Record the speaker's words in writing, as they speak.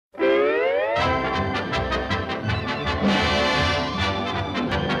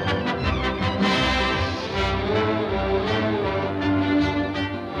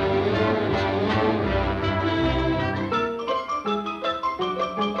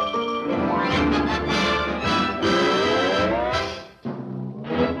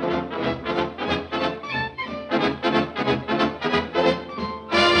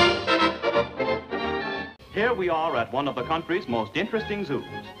are at one of the country's most interesting zoos.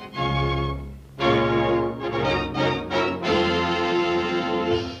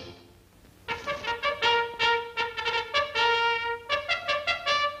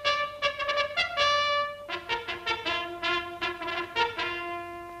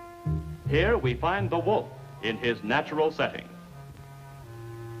 Here we find the wolf in his natural setting.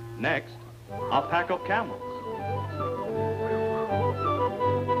 Next, a pack of camels.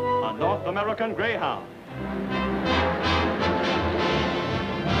 A North American greyhound.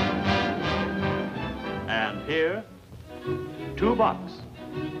 And here, 2 bucks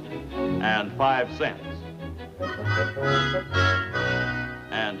and 5 cents.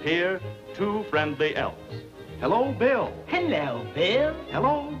 And here, 2 friendly elves. Hello, Bill. Hello, Bill.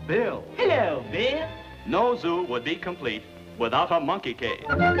 Hello, Bill. Hello, Bill. No zoo would be complete without a monkey cage.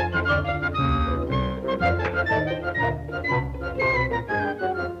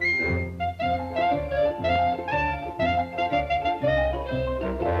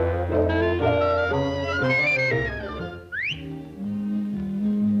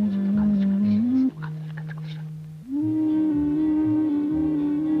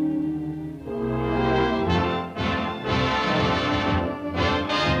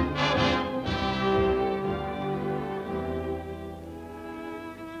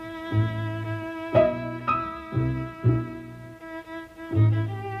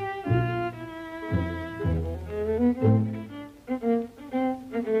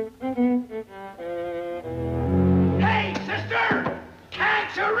 Hey, sister!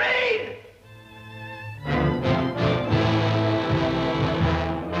 Can't you read?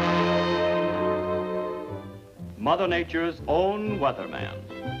 Mother Nature's own weatherman,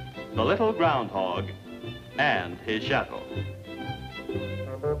 the little groundhog, and his shadow.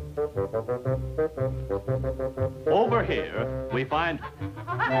 Over here, we find...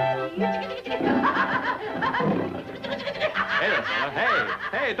 Hey there, fella.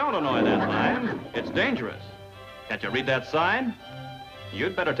 Hey, don't annoy that lion. It's dangerous. Can't you read that sign?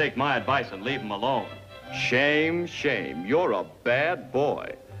 You'd better take my advice and leave him alone. Shame, shame. You're a bad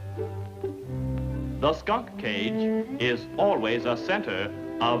boy. The skunk cage is always a center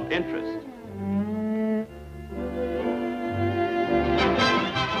of interest.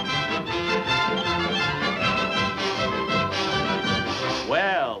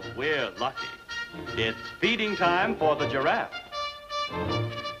 Well, we're lucky. It's feeding time for the giraffe.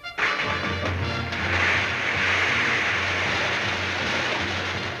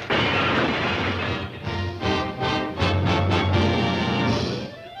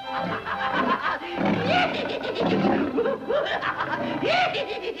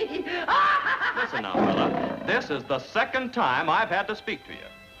 Listen now, fella. This is the second time I've had to speak to you.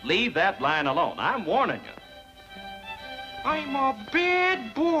 Leave that lion alone. I'm warning you. I'm a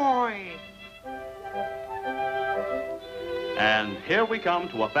bad boy. And here we come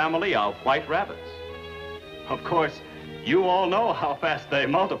to a family of white rabbits. Of course, you all know how fast they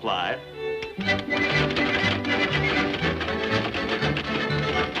multiply.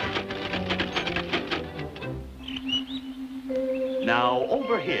 Now,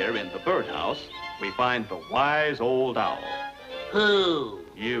 over here in the birdhouse, we find the wise old owl. Who?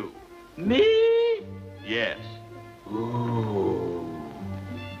 You. Me? Yes. Ooh.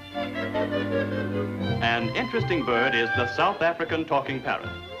 An interesting bird is the South African talking parrot.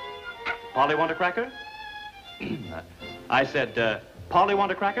 Polly, want a cracker? I said, Polly,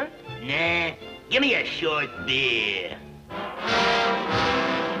 want a cracker? Nah, give me a short beer.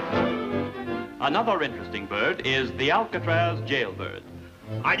 Another interesting bird is the Alcatraz jailbird.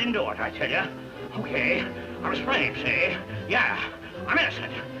 I didn't do it, I tell you. Okay, I was framed, see? Yeah, I'm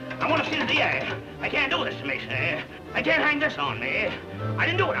innocent. I want to see the DA. They can't do this to me, see? They can't hang this on me. I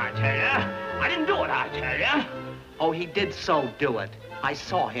didn't do it, I tell you. I didn't do it, I tell you. Oh, he did so do it. I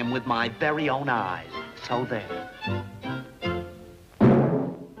saw him with my very own eyes. So there.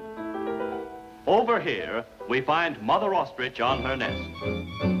 Over here, we find Mother Ostrich on her nest.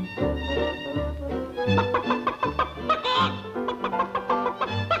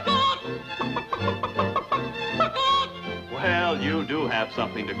 Well, you do have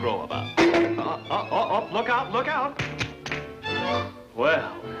something to crow about. Look out, look out.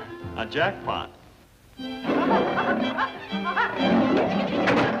 Well, a jackpot.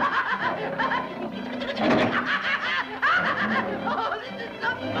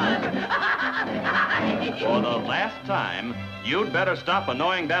 For the last time, you'd better stop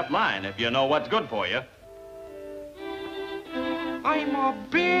annoying that lion if you know what's good for you. I'm a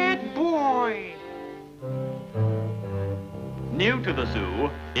bad boy. New to the zoo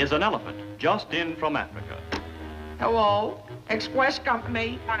is an elephant just in from Africa. Hello. Express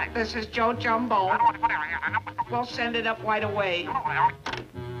Company, this is Joe Jumbo. We'll send it up right away.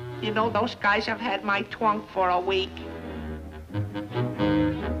 You know, those guys have had my trunk for a week.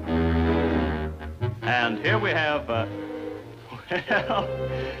 And here we have, well,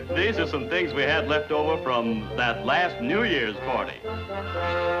 these are some things we had left over from that last New Year's party.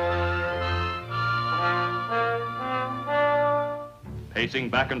 Pacing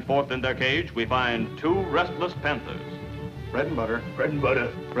back and forth in their cage, we find two restless panthers. Bread and butter. Bread and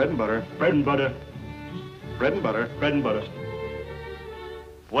butter. Bread and butter. Bread and butter. Bread and butter. Bread and butter.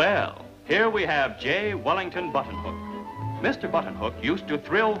 Well, here we have J. Wellington Buttonhook. Mr. Buttonhook used to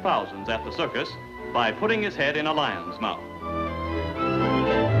thrill thousands at the circus by putting his head in a lion's mouth.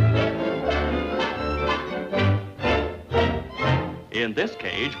 In this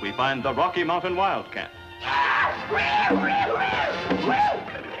cage, we find the Rocky Mountain Wildcat.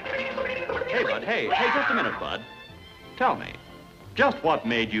 Hey, Bud, hey, just a minute, Bud. Tell me, just what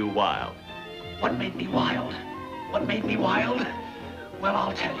made you wild? What made me wild? What made me wild? Well,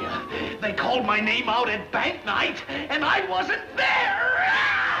 I'll tell you. They called my name out at bank night, and I wasn't there!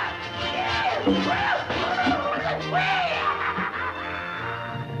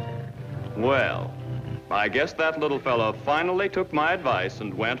 Well, I guess that little fella finally took my advice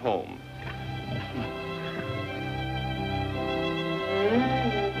and went home.